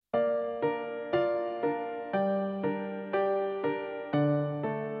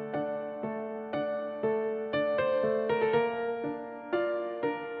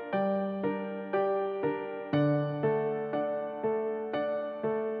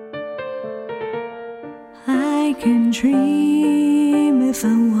I can dream if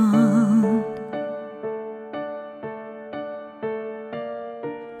I want.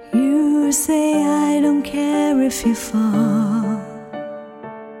 You say I don't care if you fall.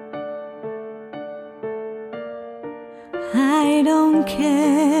 I don't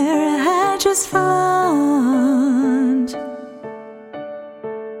care, I just flaunt.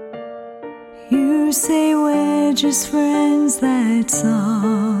 You say we're just friends, that's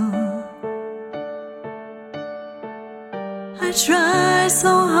all. I try so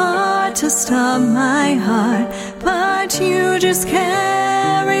hard to stop my heart, but you just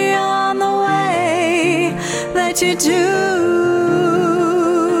carry on the way that you do.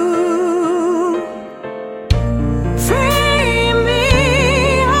 Free me,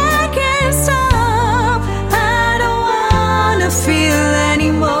 I can't stop. I don't wanna feel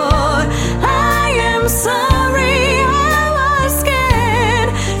anymore. I am sorry, I was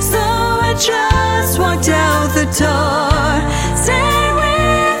scared, so I just walked out the door. Stay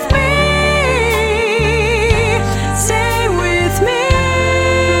with me, stay with me,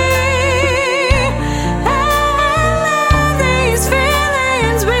 and let these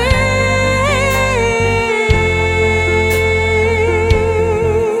feelings be.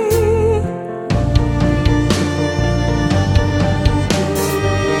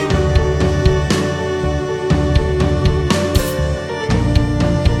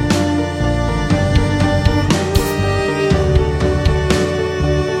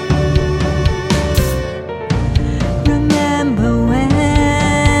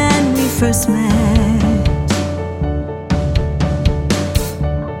 First met,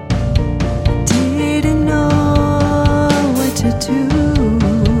 didn't know what to do.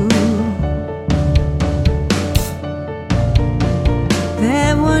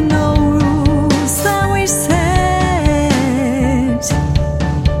 There were no rules that we set.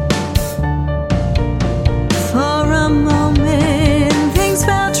 For a moment things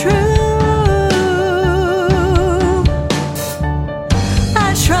felt true.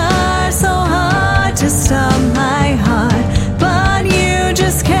 I tried so hard to stop my heart, but you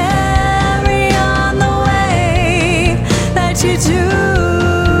just can't.